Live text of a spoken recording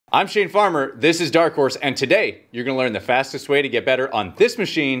I'm Shane Farmer, this is Dark Horse, and today you're going to learn the fastest way to get better on this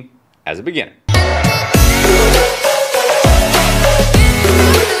machine as a beginner.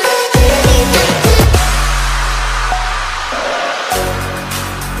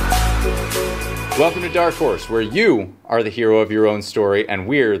 Welcome to Dark Horse, where you are the hero of your own story and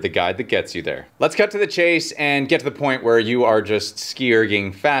we're the guide that gets you there. Let's cut to the chase and get to the point where you are just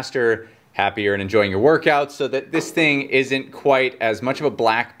ski-erging faster, happier, and enjoying your workouts so that this thing isn't quite as much of a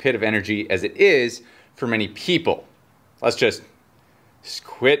black pit of energy as it is for many people. Let's just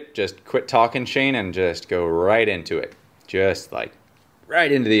quit talking, Shane, and just go right into it. Just like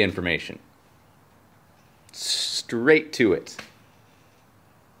right into the information. Straight to it.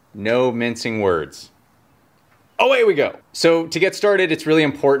 No mincing words. Away we go. So to get started, it's really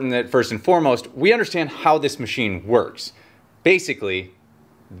important that first and foremost, we understand how this machine works. Basically,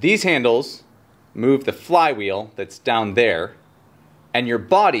 these handles move the flywheel that's down there, and your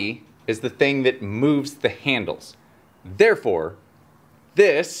body is the thing that moves the handles. Therefore,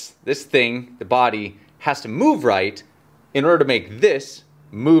 this thing, the body, has to move right in order to make this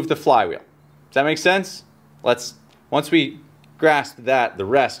move the flywheel. Does that make sense? Once we grasp that, the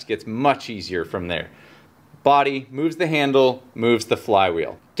rest gets much easier from there. Body moves the handle, moves the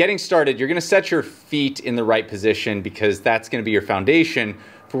flywheel. Getting started, you're gonna set your feet in the right position because that's gonna be your foundation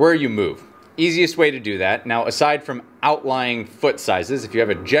for where you move. Easiest way to do that. Now, aside from outlying foot sizes, if you have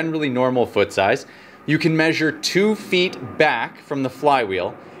a generally normal foot size, you can measure 2 feet back from the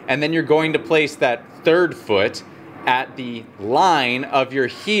flywheel, and then you're going to place that third foot at the line of your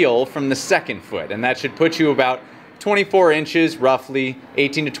heel from the second foot, and that should put you about 24 inches, roughly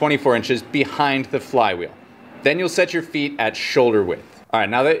 18 to 24 inches behind the flywheel. Then you'll set your feet at shoulder width. All right,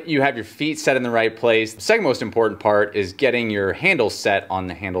 now that you have your feet set in the right place, the second most important part is getting your handles set on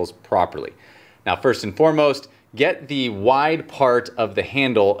the handles properly. Now, first and foremost, get the wide part of the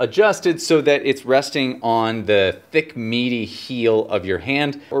handle adjusted so that it's resting on the thick, meaty heel of your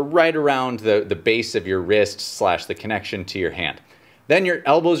hand or right around the base of your wrist / the connection to your hand. Then your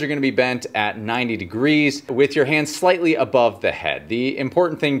elbows are going to be bent at 90 degrees with your hands slightly above the head. The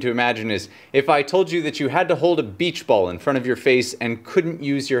important thing to imagine is if I told you that you had to hold a beach ball in front of your face and couldn't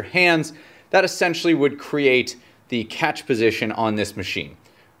use your hands, that essentially would create the catch position on this machine,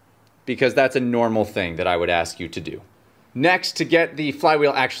 because that's a normal thing that I would ask you to do. Next, to get the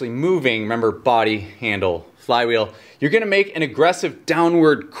flywheel actually moving, remember body, handle, flywheel, you're going to make an aggressive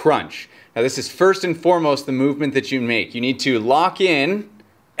downward crunch. Now, this is first and foremost the movement that you make. You need to lock in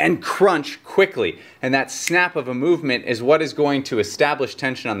and crunch quickly. And that snap of a movement is what is going to establish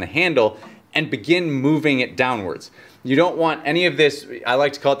tension on the handle and begin moving it downwards. You don't want any of this, I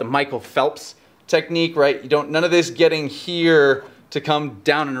like to call it the Michael Phelps technique, right? None of this getting here to come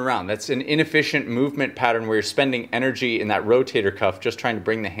down and around. That's an inefficient movement pattern where you're spending energy in that rotator cuff just trying to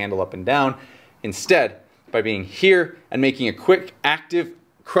bring the handle up and down. Instead, by being here and making a quick, active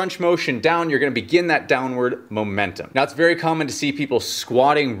crunch motion down, you're going to begin that downward momentum. Now, it's very common to see people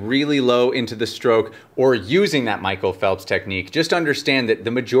squatting really low into the stroke or using that Michael Phelps technique. Just understand that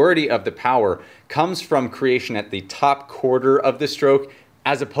the majority of the power comes from creation at the top quarter of the stroke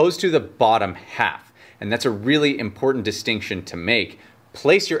as opposed to the bottom half. And that's a really important distinction to make.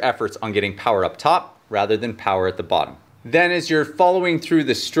 Place your efforts on getting power up top rather than power at the bottom. Then as you're following through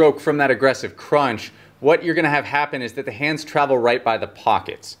the stroke from that aggressive crunch, what you're going to have happen is that the hands travel right by the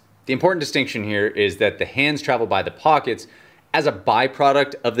pockets. The important distinction here is that the hands travel by the pockets as a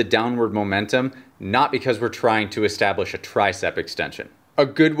byproduct of the downward momentum, not because we're trying to establish a tricep extension. A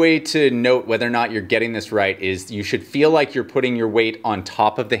good way to note whether or not you're getting this right is you should feel like you're putting your weight on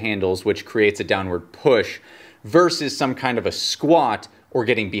top of the handles, which creates a downward push, versus some kind of a squat or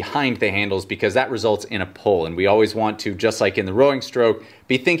getting behind the handles, because that results in a pull. And we always want to, just like in the rowing stroke,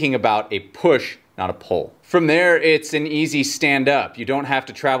 be thinking about a push, not a pull. From there, it's an easy stand up. You don't have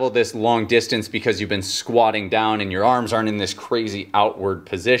to travel this long distance because you've been squatting down and your arms aren't in this crazy outward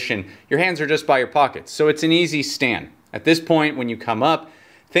position. Your hands are just by your pockets. So it's an easy stand. At this point, when you come up,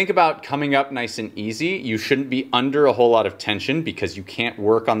 think about coming up nice and easy. You shouldn't be under a whole lot of tension because you can't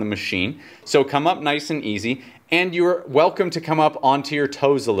work on the machine. So come up nice and easy, and you're welcome to come up onto your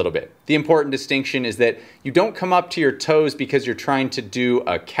toes a little bit. The important distinction is that you don't come up to your toes because you're trying to do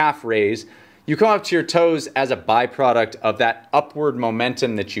a calf raise. You come up to your toes as a byproduct of that upward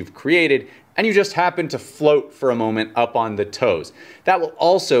momentum that you've created, and you just happen to float for a moment up on the toes. That will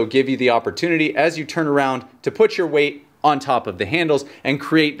also give you the opportunity as you turn around to put your weight on top of the handles and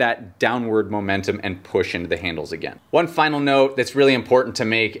create that downward momentum and push into the handles again. One final note that's really important to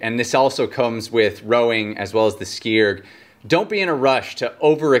make, and this also comes with rowing as well as the SkiErg, don't be in a rush to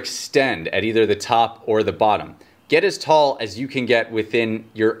overextend at either the top or the bottom. get as tall as you can get within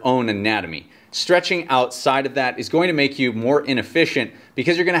your own anatomy. Stretching outside of that is going to make you more inefficient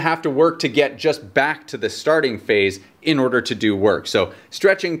because you're going to have to work to get just back to the starting phase in order to do work. So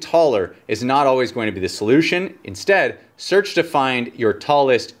stretching taller is not always going to be the solution. Instead, search to find your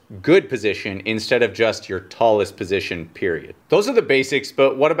tallest good position instead of just your tallest position, period. Those are the basics,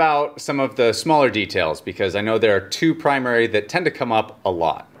 but what about some of the smaller details? Because I know there are two primary that tend to come up a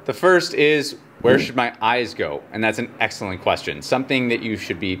lot. The first is, where should my eyes go? And that's an excellent question. Something that you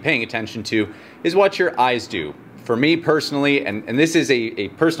should be paying attention to is what your eyes do. For me personally, and this is a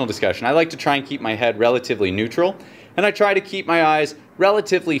personal discussion, I like to try and keep my head relatively neutral, and I try to keep my eyes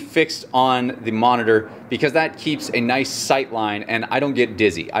relatively fixed on the monitor because that keeps a nice sight line and I don't get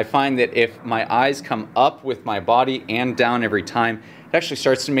dizzy. I find that if my eyes come up with my body and down every time, it actually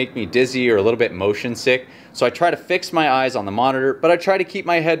starts to make me dizzy or a little bit motion sick. So I try to fix my eyes on the monitor, but I try to keep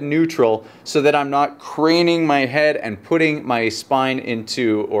my head neutral so that I'm not craning my head and putting my spine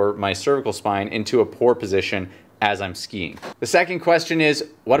into, or my cervical spine into, a poor position as I'm skiing. The second question is,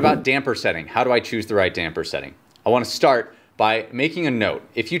 what about damper setting? How do I choose the right damper setting? I want to start by making a note.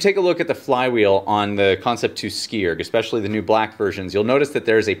 If you take a look at the flywheel on the Concept 2 SkiErg, especially the new black versions, you'll notice that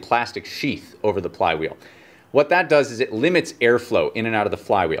there's a plastic sheath over the flywheel. What that does is it limits airflow in and out of the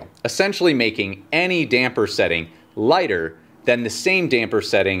flywheel, essentially making any damper setting lighter than the same damper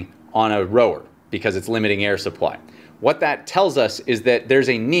setting on a rower because it's limiting air supply. What that tells us is that there's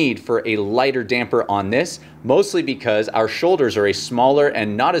a need for a lighter damper on this, mostly because our shoulders are a smaller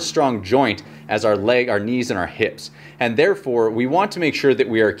and not as strong joint as our leg, our knees, and our hips. And therefore, we want to make sure that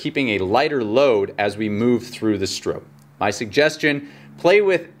we are keeping a lighter load as we move through the stroke. My suggestion, play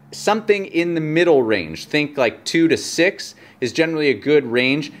with something in the middle range. Think like 2 to 6 is generally a good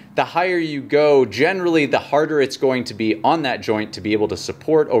range. The higher you go, generally the harder it's going to be on that joint to be able to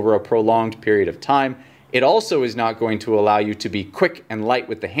support over a prolonged period of time. It also is not going to allow you to be quick and light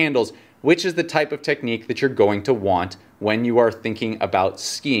with the handles, which is the type of technique that you're going to want when you are thinking about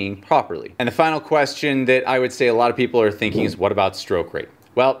skiing properly. And the final question that I would say a lot of people are thinking is, what about stroke rate?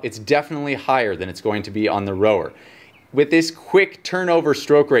 Well, it's definitely higher than it's going to be on the rower. With this quick turnover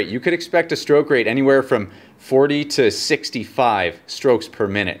stroke rate, you could expect a stroke rate anywhere from 40 to 65 strokes per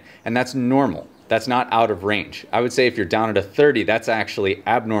minute, and that's normal. That's not out of range. I would say if you're down at a 30, that's actually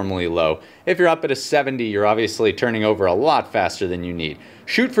abnormally low. If you're up at a 70, you're obviously turning over a lot faster than you need.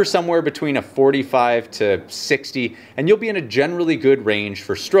 Shoot for somewhere between a 45 to 60, and you'll be in a generally good range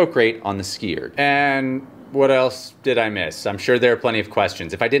for stroke rate on the SkiErg. And what else did I miss? I'm sure there are plenty of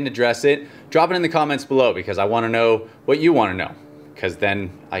questions. If I didn't address it, drop it in the comments below because I want to know what you want to know, because then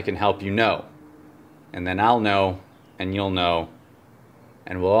I can help you know. And then I'll know, and you'll know,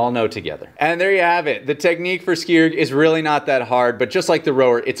 and we'll all know together. And there you have it. The technique for SkiErg is really not that hard, but just like the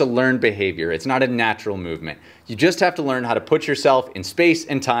rower, it's a learned behavior. It's not a natural movement. You just have to learn how to put yourself in space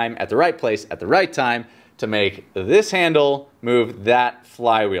and time at the right place at the right time to make this handle move that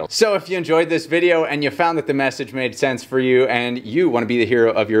flywheel. So if you enjoyed this video and you found that the message made sense for you and you want to be the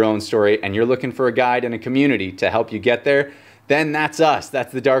hero of your own story and you're looking for a guide and a community to help you get there, then that's us.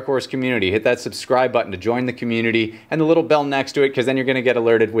 That's the Dark Horse community. Hit that subscribe button to join the community and the little bell next to it, because then you're going to get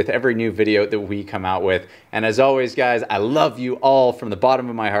alerted with every new video that we come out with. And as always, guys, I love you all from the bottom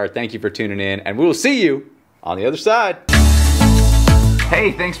of my heart. Thank you for tuning in, and we will see you on the other side.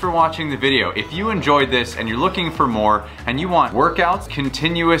 Hey, thanks for watching the video. If you enjoyed this and you're looking for more and you want workouts,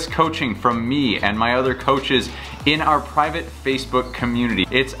 continuous coaching from me and my other coaches in our private Facebook community,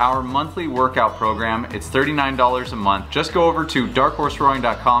 it's our monthly workout program. It's $39 a month. Just go over to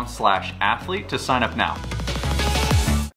darkhorserowing.com/athlete to sign up now.